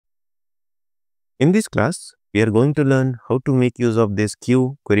In this class, we are going to learn how to make use of this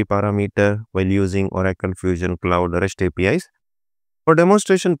queue query parameter while using Oracle Fusion Cloud REST APIs. For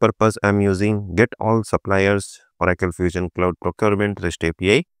demonstration purpose, I am using Get All Suppliers Oracle Fusion Cloud Procurement REST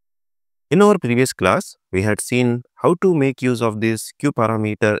API. In our previous class, we had seen how to make use of this queue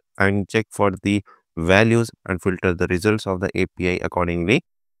parameter and check for the values and filter the results of the API accordingly,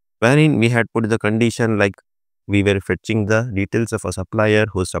 wherein we had put the condition like we were fetching the details of a supplier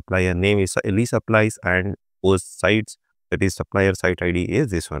whose supplier name is Ellie Supplies and whose sites, that is supplier site ID, is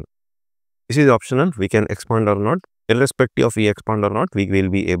this one. This is optional. We can expand or not. Irrespective of we expand or not, we will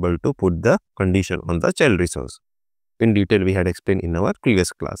be able to put the condition on the child resource. In detail, we had explained in our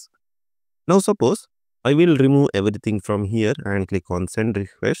previous class. Now, suppose I will remove everything from here and click on send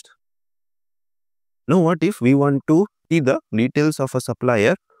request. Now, what if we want to see the details of a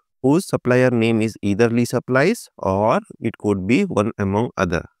supplier whose supplier name is either Lee Supplies or it could be one among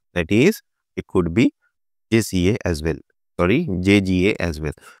other. That is, it could be JCA as well. JGA as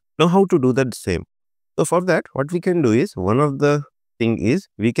well. Now, how to do that same? So, for that, what we can do is, one of the thing is,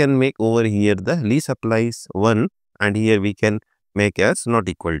 we can make over here the Lee Supplies 1 and here we can make as not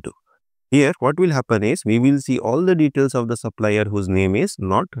equal to. Here, what will happen is, we will see all the details of the supplier whose name is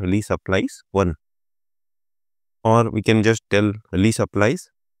not Lee Supplies 1. Or we can just tell Lee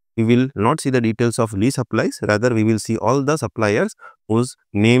Supplies. We will not see the details of Lee Supplies. Rather, we will see all the suppliers whose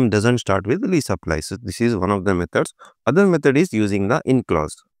name doesn't start with Lee Supplies. So, this is one of the methods. Other method is using the in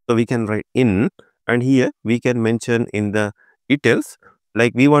clause. So, we can write in and here we can mention in the details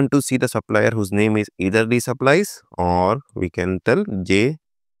like we want to see the supplier whose name is either Lee Supplies or we can tell JGA.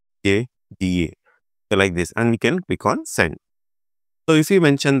 So, like this, and we can click on send. So, if we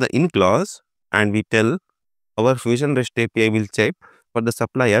mention the in clause and we tell our Fusion REST API will check for the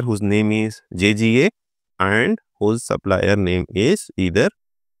supplier whose name is JGA and whose supplier name is either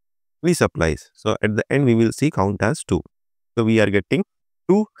Lee Supplies. So, at the end we will see count as 2. So, we are getting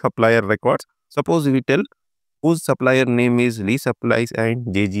 2 supplier records. Suppose we tell whose supplier name is Lee Supplies and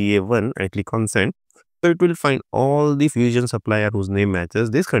JGA1 and click on send. So, it will find all the Fusion supplier whose name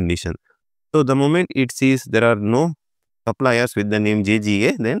matches this condition. So, the moment it sees there are no suppliers with the name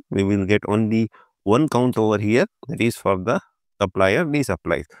JGA, then we will get only one count over here, that is for the supplier Lee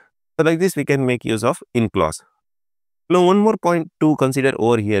Supplies. So, like this we can make use of in clause. Now, one more point to consider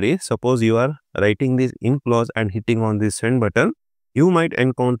over here is, suppose you are writing this in clause and hitting on this send button, you might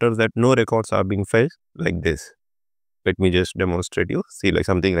encounter that no records are being fetched like this. Let me just demonstrate you, see like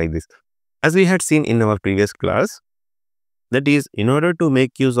something like this. As we had seen in our previous class, that is, in order to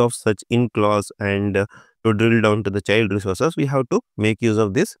make use of such in clause and to drill down to the child resources, we have to make use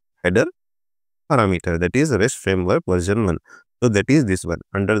of this header parameter, that is REST framework version 1. So, that is this one.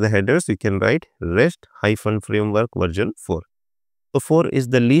 Under the headers, you can write REST-framework version 4. So, 4 is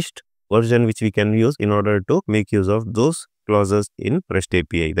the least version which we can use in order to make use of those clauses in REST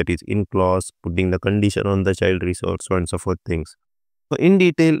API, that is in clause, putting the condition on the child resource, so on and so forth things. So, in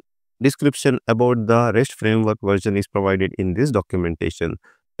detail description about the REST framework version is provided in this documentation.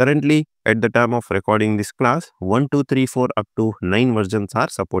 Currently, at the time of recording this class, 1, 2, 3, 4 up to 9 versions are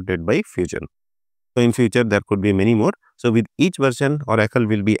supported by Fusion. So, in future there could be many more. So, with each version, Oracle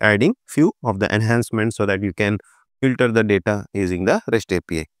will be adding few of the enhancements so that you can filter the data using the REST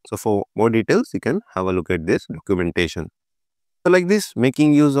API. So, for more details, you can have a look at this documentation. So, like this,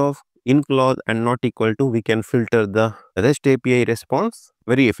 making use of in clause and not equal to, we can filter the REST API response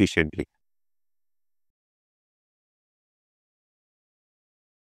very efficiently.